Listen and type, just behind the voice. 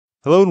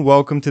Hello and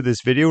welcome to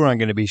this video where I'm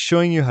going to be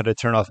showing you how to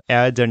turn off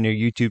ads on your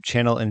YouTube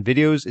channel and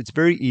videos. It's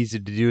very easy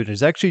to do.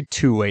 There's actually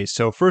two ways.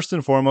 So first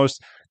and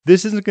foremost,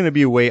 this isn't going to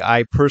be a way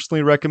I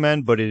personally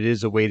recommend, but it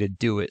is a way to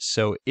do it.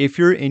 So if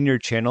you're in your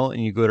channel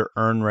and you go to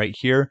earn right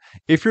here,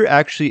 if you're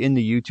actually in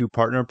the YouTube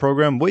partner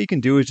program, what you can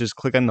do is just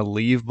click on the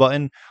leave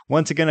button.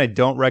 Once again, I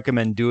don't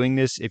recommend doing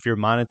this if your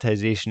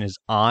monetization is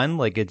on,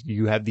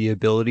 you have the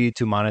ability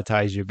to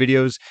monetize your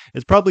videos.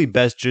 It's probably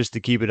best just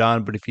to keep it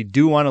on, but if you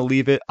do want to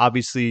leave it,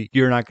 obviously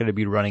you're not going to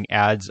be running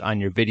ads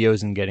on your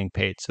videos and getting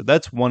paid. So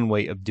that's one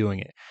way of doing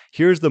it.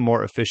 Here's the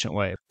more efficient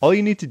way. All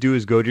you need to do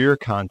is go to your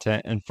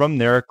content and from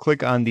there,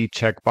 click on the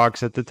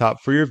checkbox at the top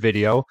for your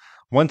video.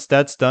 Once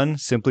that's done,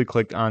 simply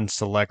click on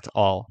select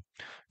all.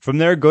 From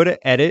there, go to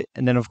edit,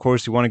 and then of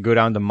course you want to go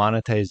down to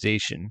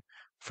monetization.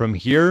 From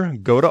here,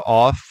 go to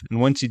off, and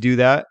once you do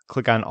that,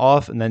 click on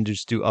off and then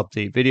just do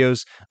update videos.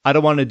 I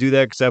don't want to do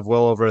that because I have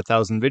well over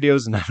 1,000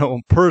 videos and I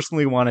don't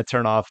personally want to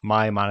turn off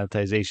my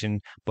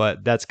monetization,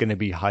 but that's going to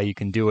be how you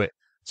can do it.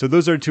 So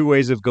those are two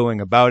ways of going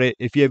about it.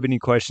 If you have any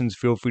questions,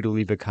 feel free to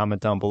leave a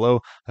comment down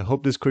below. I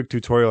hope this quick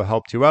tutorial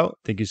helped you out.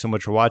 Thank you so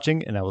much for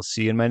watching, and I will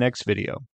see you in my next video.